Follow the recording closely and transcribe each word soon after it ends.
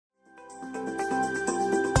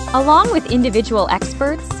Along with individual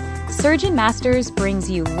experts, SurgeonMasters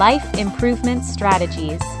brings you life improvement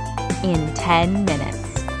strategies in 10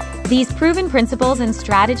 minutes. These proven principles and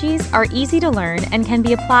strategies are easy to learn and can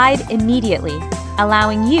be applied immediately,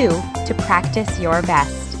 allowing you to practice your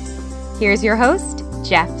best. Here's your host,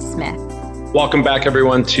 Jeff Smith. Welcome back,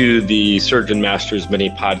 everyone, to the SurgeonMasters mini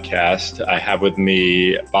podcast. I have with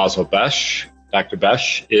me Basil Besh. Dr.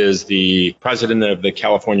 Besh is the president of the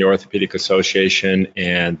California Orthopaedic Association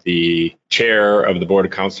and the chair of the Board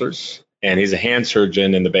of Counselors, and he's a hand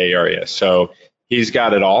surgeon in the Bay Area. So he's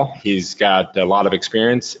got it all. He's got a lot of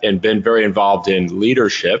experience and been very involved in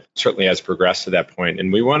leadership, certainly has progressed to that point.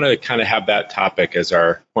 And we want to kind of have that topic as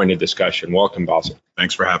our point of discussion. Welcome, Basil.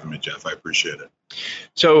 Thanks for having me, Jeff. I appreciate it.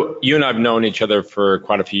 So you and I have known each other for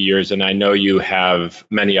quite a few years, and I know you have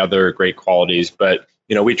many other great qualities, but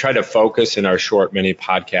we try to focus in our short mini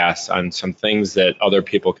podcasts on some things that other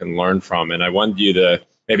people can learn from. And I wanted you to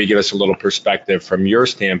maybe give us a little perspective from your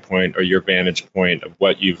standpoint or your vantage point of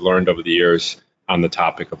what you've learned over the years on the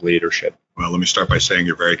topic of leadership. Well, let me start by saying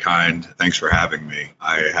you're very kind. Thanks for having me.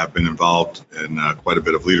 I have been involved in quite a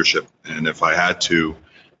bit of leadership. And if I had to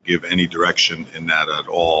give any direction in that at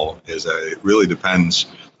all, is that it really depends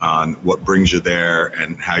on what brings you there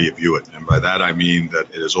and how you view it. And by that, I mean that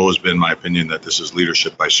it has always been my opinion that this is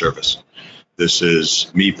leadership by service. This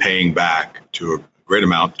is me paying back to a great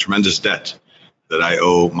amount, tremendous debt that I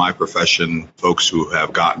owe my profession, folks who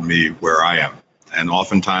have gotten me where I am. And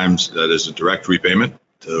oftentimes that is a direct repayment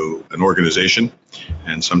to an organization.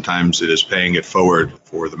 And sometimes it is paying it forward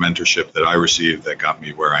for the mentorship that I received that got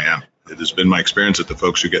me where I am. It has been my experience that the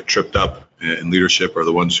folks who get tripped up in leadership are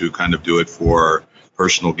the ones who kind of do it for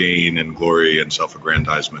personal gain and glory and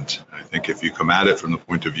self-aggrandizement. I think if you come at it from the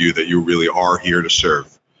point of view that you really are here to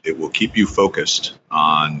serve, it will keep you focused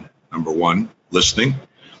on, number one, listening,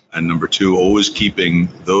 and number two, always keeping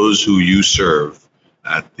those who you serve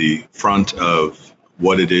at the front of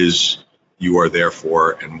what it is you are there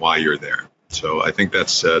for and why you're there. So I think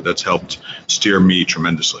that's helped steer me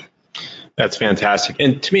tremendously. That's fantastic.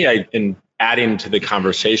 And to me, in adding to the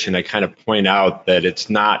conversation, I kind of point out that it's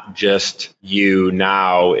not just you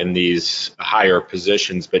now in these higher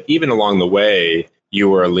positions, but even along the way, you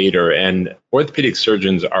were a leader. And orthopedic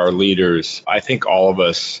surgeons are leaders. I think all of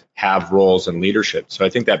us have roles in leadership. So I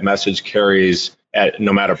think that message carries at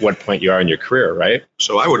no matter what point you are in your career, right?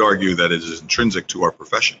 So I would argue that it is intrinsic to our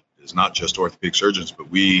profession. It is not just orthopedic surgeons, but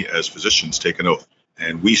we as physicians take an oath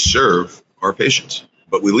and we serve our patients,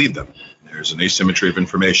 but we lead them. There's an asymmetry of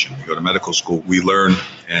information. We go to medical school, we learn,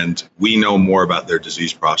 and we know more about their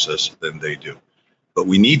disease process than they do. But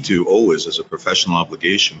we need to always, as a professional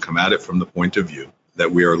obligation, come at it from the point of view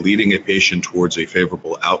that we are leading a patient towards a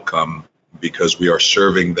favorable outcome because we are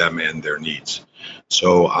serving them and their needs.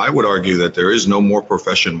 So I would argue that there is no more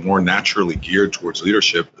profession more naturally geared towards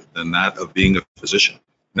leadership than that of being a physician.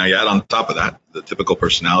 Now you add on top of that the typical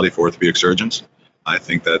personality for orthopedic surgeons. I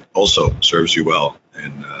think that also serves you well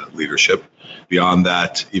in leadership. Beyond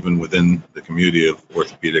that, even within the community of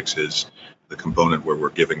orthopedics is the component where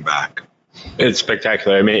we're giving back. It's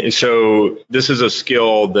spectacular. I mean, so this is a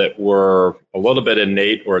skill that we're a little bit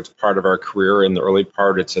innate, or it's part of our career in the early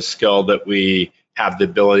part. It's a skill that we have the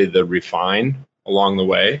ability to refine along the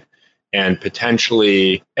way. And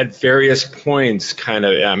potentially at various points, kind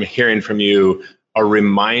of, I'm hearing from you, a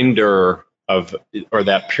reminder of, or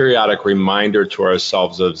that periodic reminder to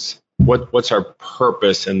ourselves of what's our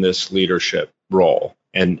purpose in this leadership role.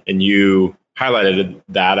 And you highlighted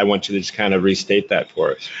that. I want you to just kind of restate that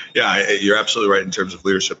for us. Yeah, you're absolutely right in terms of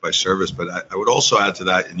leadership by service. But I would also add to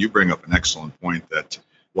that, and you bring up an excellent point, that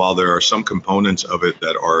while there are some components of it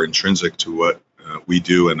that are intrinsic to what we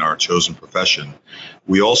do in our chosen profession,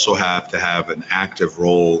 we also have to have an active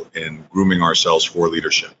role in grooming ourselves for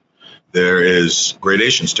leadership. There is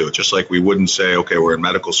gradations to it, just like we wouldn't say, okay, we're in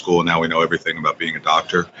medical school and now we know everything about being a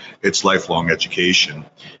doctor. It's lifelong education.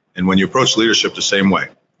 And when you approach leadership the same way,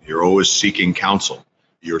 you're always seeking counsel.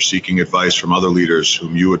 You're seeking advice from other leaders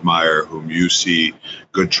whom you admire, whom you see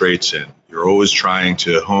good traits in. You're always trying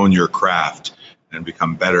to hone your craft and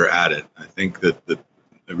become better at it. I think that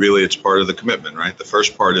really it's part of the commitment, right? The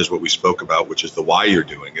first part is what we spoke about, which is the why you're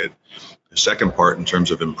doing it. The second part, in terms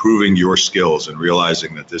of improving your skills and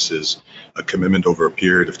realizing that this is a commitment over a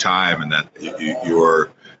period of time and that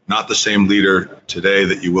you're not the same leader today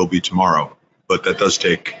that you will be tomorrow, but that does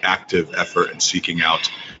take active effort in seeking out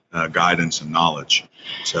guidance and knowledge.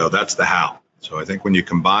 So that's the how. So I think when you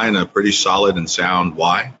combine a pretty solid and sound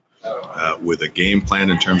why with a game plan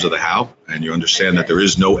in terms of the how, and you understand that there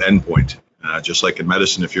is no end point, just like in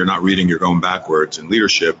medicine, if you're not reading, you're going backwards. In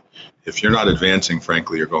leadership, if you're not advancing,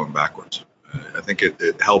 frankly, you're going backwards. I think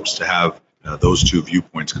it helps to have those two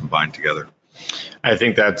viewpoints combined together. I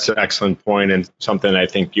think that's an excellent point, and something I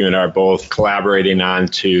think you and I are both collaborating on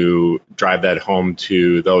to drive that home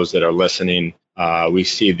to those that are listening. We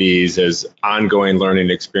see these as ongoing learning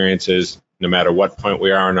experiences, no matter what point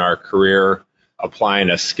we are in our career, applying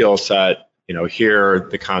a skill set. Here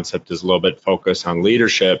the concept is a little bit focused on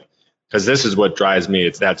leadership, because this is what drives me.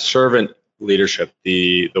 It's that servant leadership,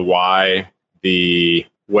 the why,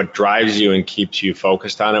 what drives you and keeps you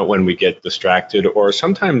focused on it when we get distracted, or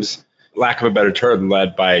sometimes, lack of a better term,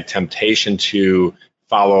 led by temptation to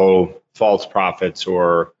follow false prophets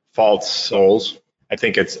or false goals. I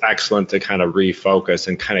think it's excellent to kind of refocus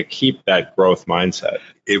and kind of keep that growth mindset.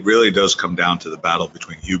 It really does come down to the battle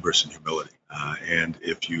between hubris and humility. And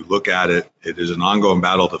if you look at it, it is an ongoing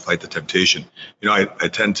battle to fight the temptation. I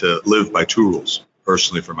tend to live by two rules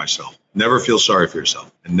personally for myself. Never feel sorry for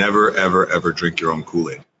yourself, and never, ever, ever drink your own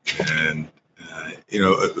Kool-Aid. And,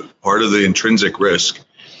 part of the intrinsic risk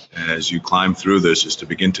as you climb through this is to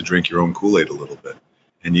begin to drink your own Kool-Aid a little bit.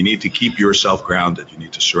 And you need to keep yourself grounded. You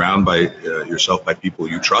need to surround yourself by people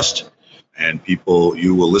you trust and people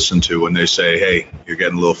you will listen to when they say, hey, you're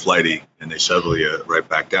getting a little flighty, and they settle you right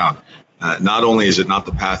back down. Not only is it not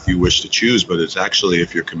the path you wish to choose, but it's actually,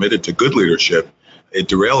 if you're committed to good leadership, it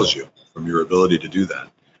derails you from your ability to do that.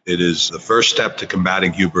 It is the first step to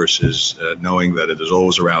combating hubris is knowing that it is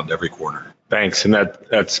always around every corner. Thanks, and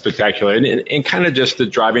that's spectacular. And kind of just the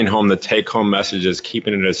driving home, the take-home message is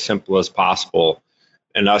keeping it as simple as possible,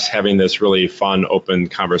 and us having this really fun, open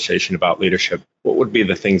conversation about leadership. What would be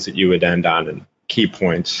the things that you would end on and key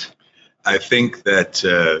points? I think that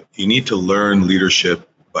you need to learn leadership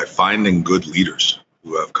by finding good leaders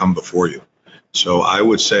who have come before you. So I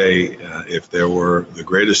would say if there were the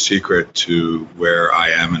greatest secret to where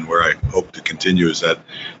I am and where I hope to continue is that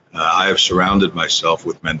I have surrounded myself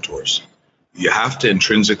with mentors. You have to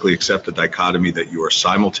intrinsically accept the dichotomy that you are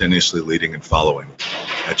simultaneously leading and following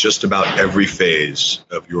at just about every phase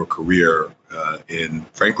of your career in,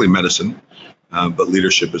 frankly, medicine, but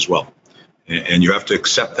leadership as well. And you have to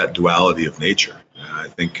accept that duality of nature. I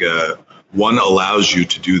think one allows you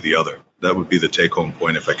to do the other. That would be the take-home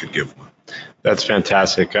point if I could give one. That's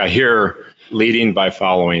fantastic. I hear leading by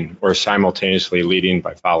following, or simultaneously leading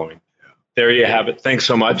by following. There you have it. Thanks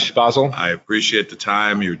so much, Basil. I appreciate the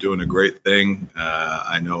time. You're doing a great thing.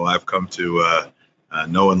 I know I've come to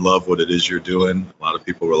know and love what it is you're doing. A lot of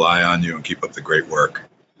people rely on you, and keep up the great work.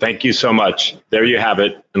 Thank you so much. There you have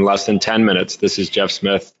it. In less than 10 minutes, this is Jeff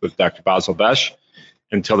Smith with Dr. Basil Besh.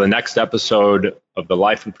 Until the next episode of the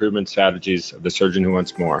Life Improvement Strategies of the Surgeon Who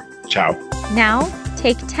Wants More. Ciao. Now,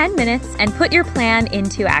 take 10 minutes and put your plan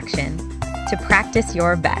into action to practice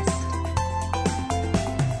your best.